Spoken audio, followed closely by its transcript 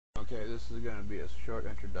Okay, this is going to be a short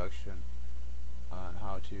introduction on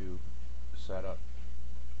how to set up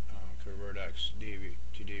ConvertXto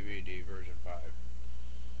DVD version 5.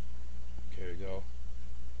 Okay, we go.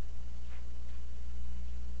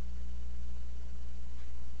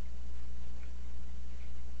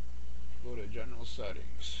 Go to General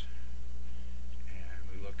Settings,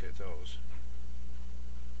 and we look at those.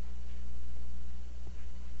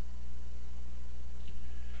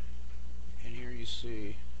 And here you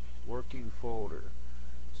see Working Folder.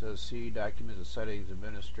 It says C, Documents and Settings,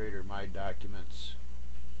 Administrator, My Documents,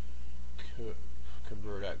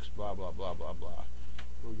 ConvertX, blah blah blah blah blah.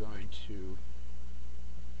 We're going to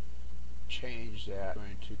change that. We're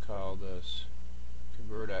going to call this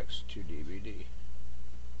ConvertXto DVD.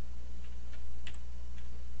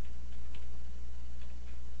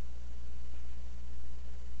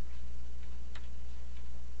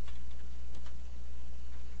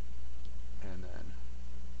 And then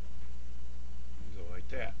we go like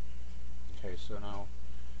that. Okay, so now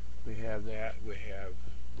we have that. We have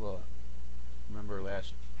the, remember,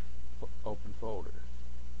 last open folder.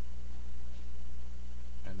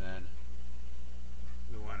 And then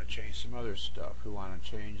we want to change some other stuff. We want to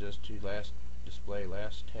change this to last display,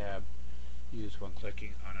 last tab, used when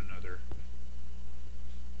clicking on another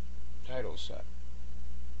title set.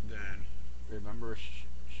 Then remember,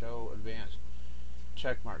 show advanced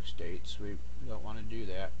checkmark states. We don't want to do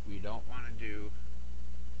that. We don't want to do,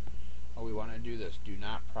 oh, we want to do this. Do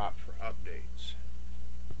not prop for updates.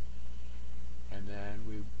 And then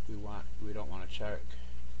we don't want to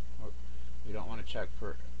check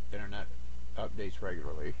for internet updates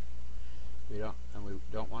regularly. We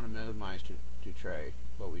don't want to minimize to tray,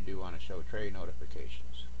 but we do want to show tray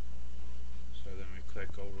notifications. So then we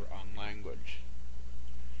click over on language.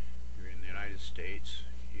 If you're in the United States,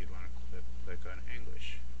 you'd want to click on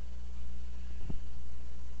English.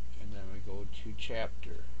 And then we go to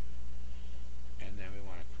chapter. And then we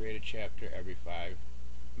want to create a chapter every 5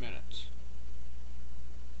 minutes.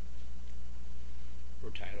 For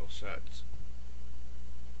title sets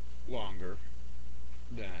longer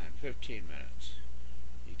than 15 minutes.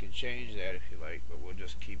 You can change that if you like, but we'll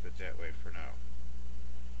just keep it that way for now.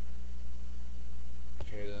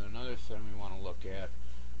 Okay, then another thing we want to look at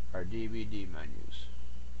are DVD menus.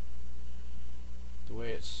 The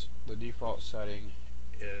way the default setting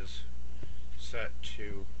is set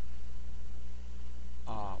to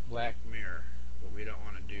black mirror, but we don't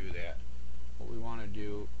want to do that. What we want to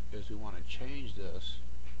do is we want to change this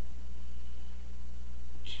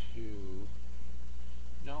to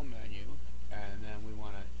no menu, and then we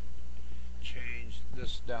want to change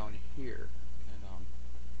this down here,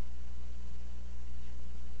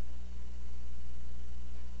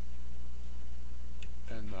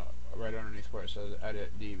 and right underneath where it says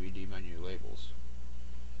edit DVD menu labels.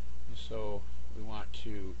 And so we want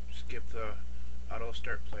to skip the auto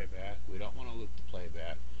start playback. We don't want to loop the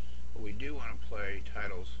playback, but we do want to play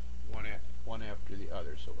titles one after the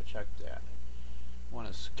other, so we'll check that. We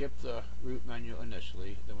want to skip the root menu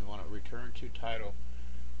initially, then we want to return to title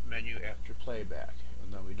menu after playback,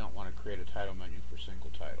 and then we don't want to create a title menu for single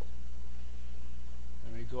title.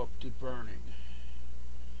 Then we go up to burning,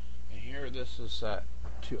 and here this is set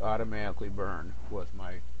to automatically burn with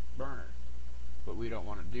my burner, but we don't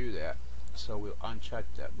want to do that, so we'll uncheck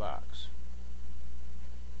that box.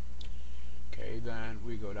 Okay, then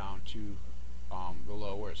we go down to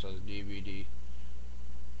below where it says DVD,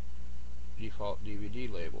 default DVD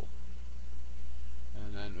label,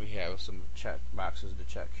 and then we have some check boxes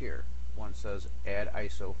to check here. One says add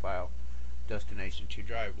ISO file destination to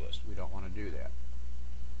drive list. We don't want to do that.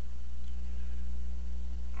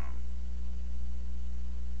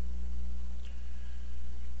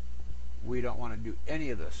 We don't want to do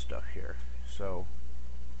any of this stuff here, so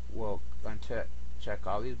we'll check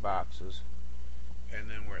all these boxes, and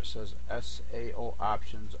then where it says SAO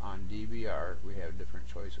options on DVR, we have different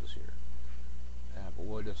choices here, but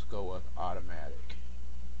we'll just go with automatic.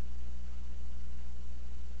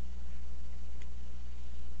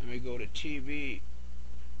 And we go to TV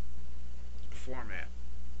format.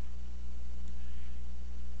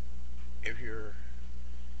 If you're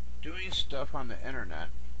doing stuff on the internet,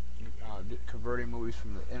 converting movies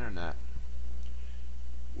from the internet,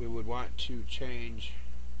 we would want to change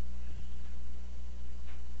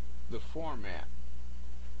the format.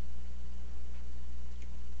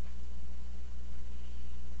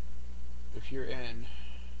 If you're in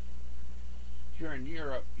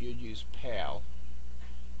Europe, you'd use PAL,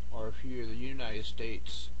 or if you're the United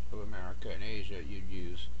States of America and Asia, you'd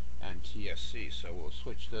use NTSC. So we'll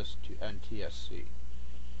switch this to NTSC.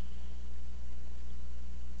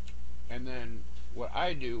 And then what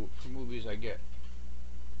I do for movies I get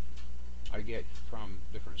from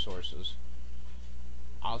different sources,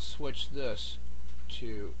 I'll switch this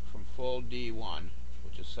to from full D1,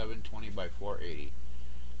 which is 720 by 480,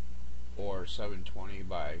 or 720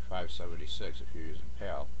 by 576 if you're using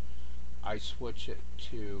PAL. I switch it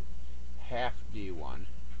to half D1,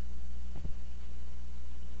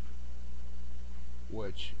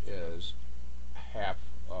 which is half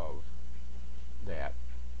of that,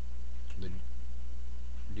 the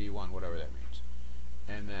D1, whatever that means.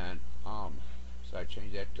 And then, so I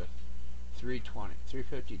change that to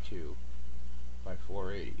 352 by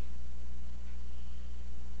 480.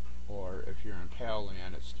 Or if you're in PAL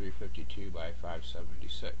land, it's 352 by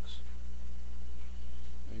 576.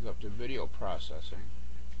 Then you go up to video processing,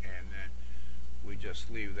 and then we just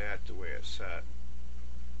leave that the way it's set.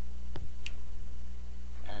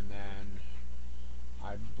 And then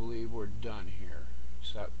I believe we're done here,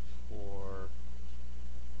 except for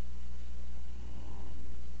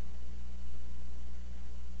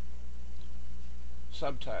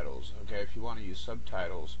subtitles. Okay, if you want to use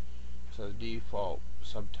subtitles, it says default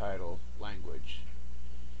subtitle language,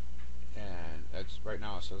 and that's right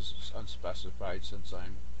now it says unspecified. Since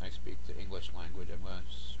I speak the English language, I'm going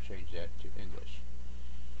to change that to English,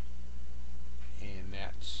 and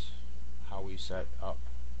that's how we set up,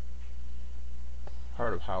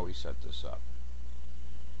 part of how we set this up.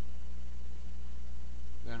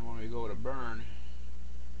 Then when we go to burn,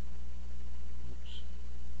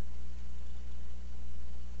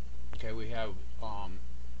 okay, we have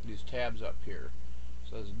these tabs up here.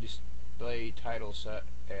 So it says display title set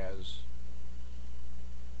as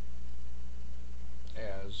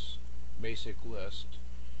basic list.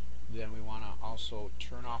 Then we want to also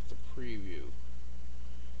turn off the preview.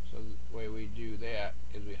 So the way we do that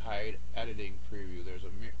is we hide editing preview. There's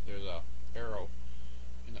a arrow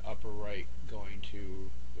in the upper right going to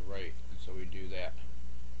the right, and so we do that.